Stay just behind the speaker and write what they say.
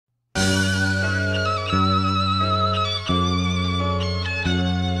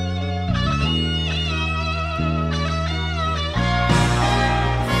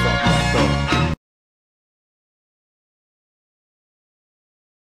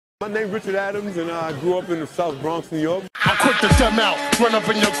My name's Richie Adams, and I grew up in the South Bronx, New York. I'm quick to dumb out, run up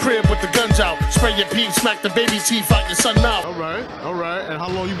in your crib with the guns out, spray your pee, smack the baby teeth out your son mouth. All right. And how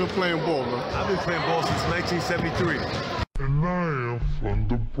long you been playing ball, man? I've been playing ball since 1973. And I am from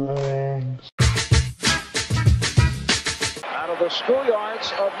the Bronx. Out of the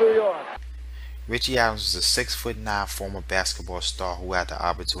schoolyards of New York. Richie Adams was a 6'9" former basketball star who had the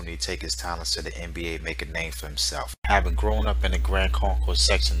opportunity to take his talents to the NBA and make a name for himself. Having grown up in the Grand Concourse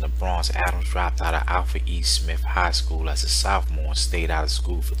section of the Bronx, Adams dropped out of Alfred E. Smith High School as a sophomore and stayed out of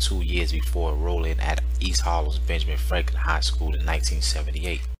school for 2 years before enrolling at East Harlem's Benjamin Franklin High School in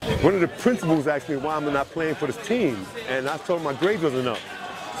 1978. One of the principals asked me why I'm not playing for this team, and I told him my grades wasn't up.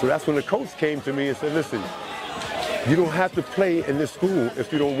 So that's when the coach came to me and said, listen, you don't have to play in this school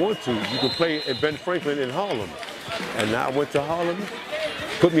if you don't want to. You can play at Ben Franklin in Harlem. And I went to Harlem,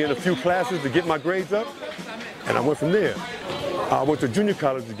 put me in a few classes to get my grades up, and I went from there. I went to junior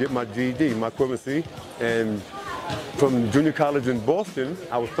college to get my GED, my equivalency, and from junior college in Boston,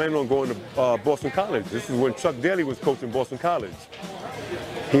 I was planning on going to Boston College. This is when Chuck Daly was coaching Boston College.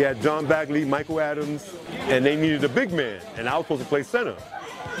 He had John Bagley, Michael Adams, and they needed a big man, and I was supposed to play center.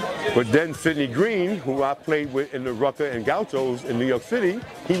 But then Sidney Green, who I played with in the Rucker and Gauchos in New York City,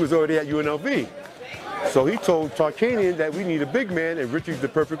 he was already at UNLV. So he told Tarkanian that we need a big man and Richie's the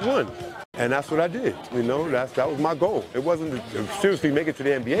perfect one. And that's what I did. You know, that was my goal. It wasn't to seriously make it to the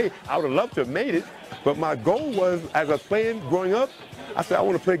NBA. I would have loved to have made it. But my goal was, as a player growing up, I said I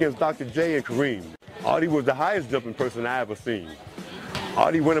want to play against Dr. J and Kareem. Artie was the highest jumping person I ever seen.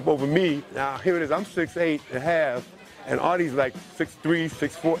 Artie went up over me. Now here it is, I'm 6'8.5". And Artie's like 6'3",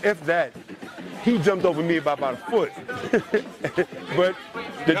 6'4", if that. He jumped over me by about a foot. But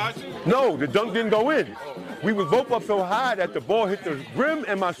the dunk didn't go in. We was both up so high that the ball hit the rim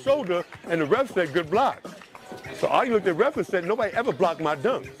and my shoulder, and the ref said, good block. So Artie looked at the ref and said, nobody ever blocked my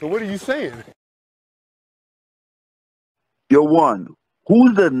dunk. So what are you saying? Yo, One,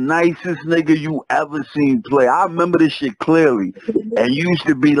 who's the nicest nigga you ever seen play? I remember this shit clearly. And you used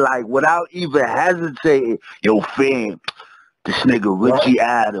to be like, without even hesitating, yo, fam, this nigga Richie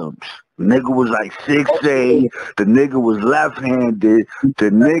Adams. The nigga was like 6'8". The nigga was left-handed. The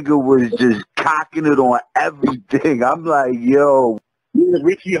nigga was just cocking it on everything. I'm like, yo.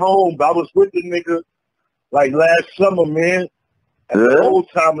 Richie Holmes, I was with the nigga like last summer, man. At the old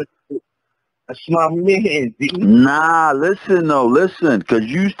time. That's my man, dude. Nah, listen, because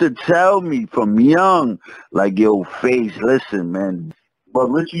you used to tell me from young, like, yo, Face, listen, man. But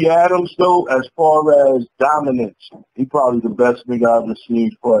Richie Adams, though, as far as dominance, he probably the best nigga I've ever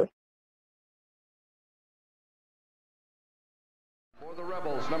seen play. For the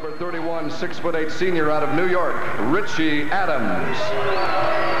Rebels, number 31, 6'8" senior out of New York, Richie Adams.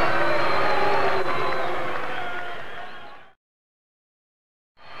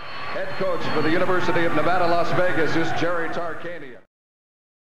 Coach for the University of Nevada, Las Vegas is Jerry Tarkanian.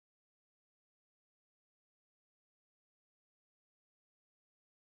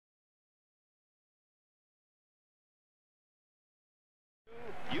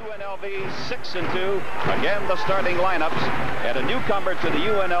 UNLV 6-2. Again, the starting lineups. And a newcomer to the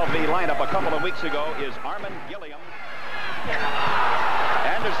UNLV lineup a couple of weeks ago is Armin Gilliam.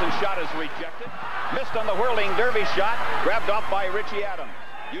 Anderson's shot is rejected. Missed on the whirling derby shot. Grabbed off by Richie Adams.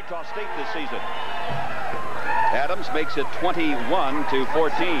 Utah State this season. Adams makes it 21-14.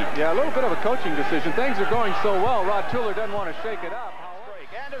 Yeah, a little bit of a coaching decision. Things are going so well. Rod Tuller doesn't want to shake it up.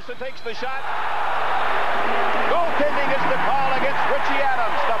 Anderson takes the shot. Goaltending is the call against Richie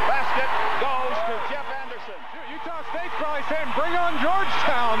Adams. The basket goes to Jeff Anderson. Utah State's probably saying, bring on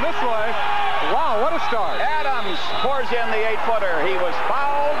Georgetown this way. Wow, what a start. Adams pours in the 8-footer. He was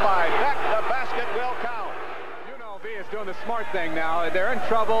fouled by Beck. The basket will count. Is doing the smart thing now. They're in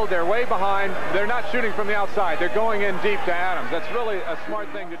trouble. They're way behind. They're not shooting from the outside. They're going in deep to Adams. That's really a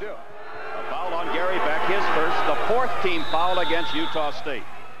smart thing to do. A foul on Gary Beck, his first, the fourth team foul against Utah State.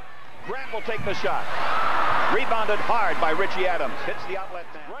 Grant will take the shot. Rebounded hard by Richie Adams. Hits the outlet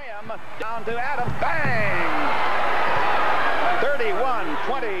man. Graham down to Adams. Bang!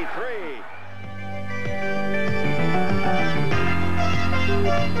 31-23.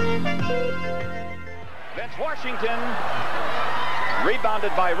 Vince Washington,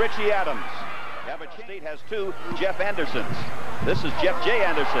 rebounded by Richie Adams. Average State has two Jeff Andersons. This is Jeff J.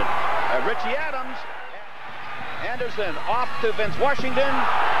 Anderson. Richie Adams. Anderson off to Vince Washington.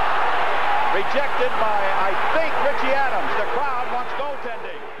 Rejected by, I think, Richie Adams. The crowd wants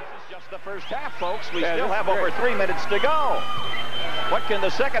goaltending. This is just the first half, folks. We still have over 3 minutes to go. What can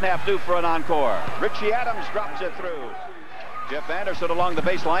the second half do for an encore? Richie Adams drops it through. Jeff Anderson along the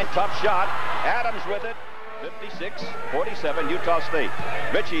baseline, tough shot. Adams with it. 56-47, Utah State.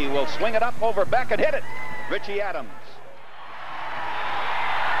 Richie will swing it up over Beck and hit it. Richie Adams.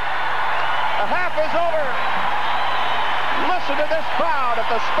 The half is over. Listen to this crowd at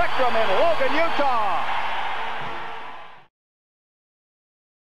the Spectrum in Logan, Utah.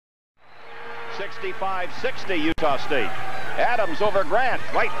 65-60, Utah State. Adams over Grant,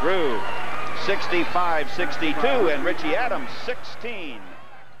 right through. 65-62, and Richie Adams, 16.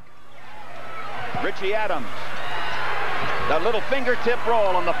 Richie Adams. The little fingertip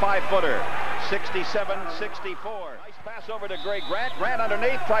roll on the 5-footer. 67-64. Nice pass over to Greg Grant. Grant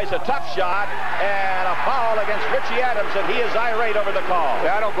underneath, tries a tough shot, and a foul against Richie Adams, and he is irate over the call.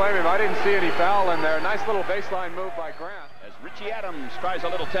 Yeah, I don't blame him. I didn't see any foul in there. Nice little baseline move by Grant. As Richie Adams tries a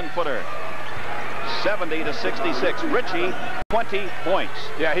little 10-footer. 70-66. Richie, 20 points.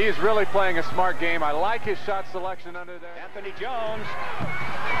 Yeah, he's really playing a smart game. I like his shot selection under there. Anthony Jones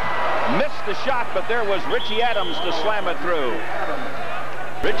missed the shot, but there was Richie Adams to slam it through.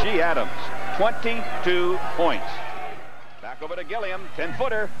 Richie Adams, 22 points. Back over to Gilliam,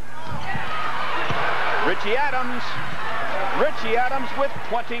 10-footer. Richie Adams. Richie Adams with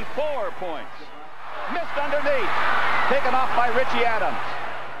 24 points. Missed underneath. Taken off by Richie Adams.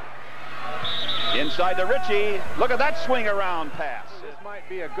 Inside to Richie. Look at that swing around pass. This might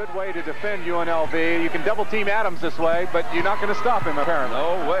be a good way to defend UNLV. You can double team Adams this way, but you're not going to stop him apparently.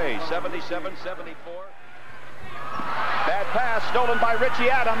 No way. 77-74. Bad pass stolen by Richie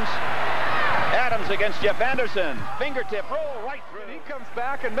Adams. Adams against Jeff Anderson. Fingertip roll right through. And he comes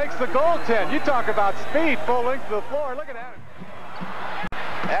back and makes the goaltend. You talk about speed, full length of the floor. Look at Adams.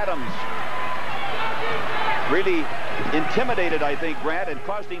 Adams really intimidated, I think, Grant, and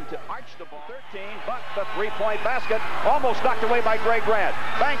caused him to arch the ball. 13, but the three-point basket almost knocked away by Greg Grant.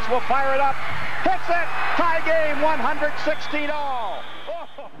 Banks will fire it up. Hits it. Tie game, 116 all.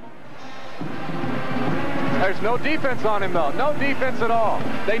 Oh. There's no defense on him, though. No defense at all.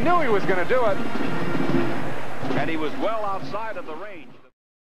 They knew he was going to do it. And he was well outside of the range.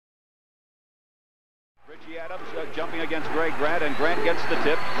 Richie Adams jumping against Greg Grant, and Grant gets the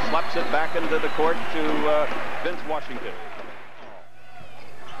tip, slaps it back into the court to Vince Washington.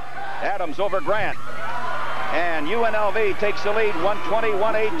 Adams over Grant, and UNLV takes the lead,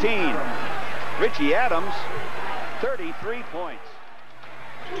 120-118. Richie Adams, 33 points.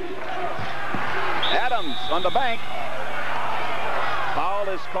 Adams on the bank. Foul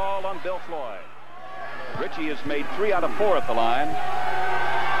is called on Bill Floyd. Richie has made 3 out of 4 at the line.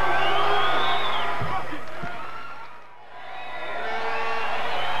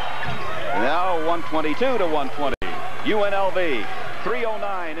 Now 122-120. UNLV,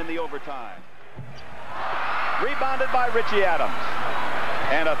 3:09 in the overtime. Rebounded by Richie Adams.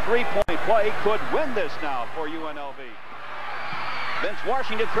 And a three-point play could win this now for UNLV. Vince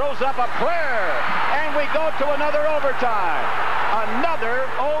Washington throws up a prayer. And we go to another overtime. Another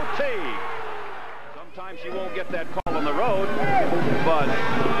OT. Sometimes you won't get that call on the road, but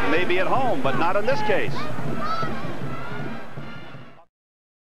maybe at home, but not in this case.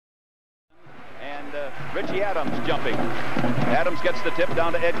 Richie Adams jumping. Adams gets the tip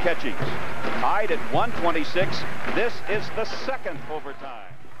down to Ed Ketchings. Tied at 126. This is the second overtime.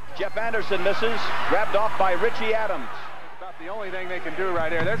 Jeff Anderson misses. Grabbed off by Richie Adams. About the only thing they can do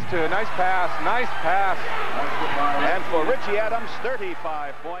right here. There's 2. Nice pass. Nice pass. And for Richie Adams,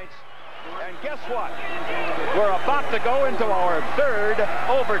 35 points. And guess what? We're about to go into our third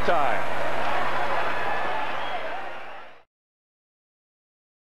overtime.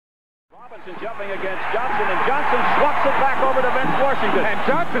 Jumping against Johnson, and Johnson swaps it back over to Vince Washington. And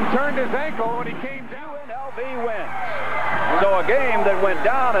Johnson turned his ankle when he came down. UNLV wins. So a game that went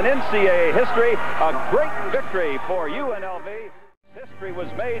down in NCAA history, a great victory for UNLV. History was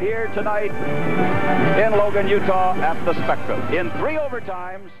made here tonight in Logan, Utah at the Spectrum. In 3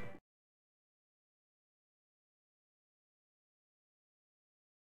 overtimes.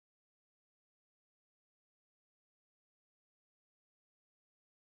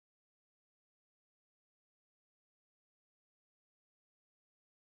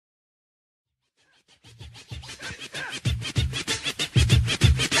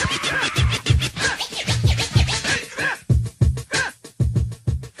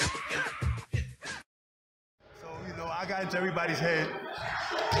 I got into everybody's head,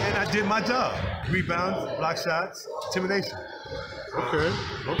 and I did my job. Rebounds, block shots, intimidation. Okay.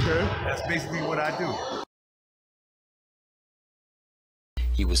 That's basically what I do.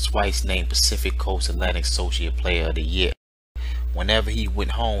 He was twice named Pacific Coast Atlantic Associate Player of the Year. Whenever he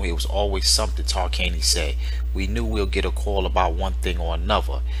went home, it was always something Tarkanian said. We knew we'll get a call about one thing or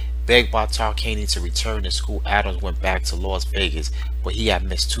another. Begged by Tarkanian to return to school, Adams went back to Las Vegas, where he had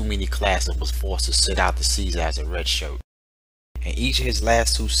missed too many classes and was forced to sit out the season as a redshirt. In each of his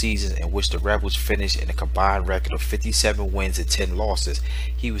last 2 seasons, in which the Rebels finished in a combined record of 57 wins and 10 losses,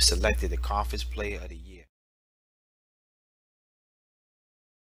 he was selected the Conference Player of the Year.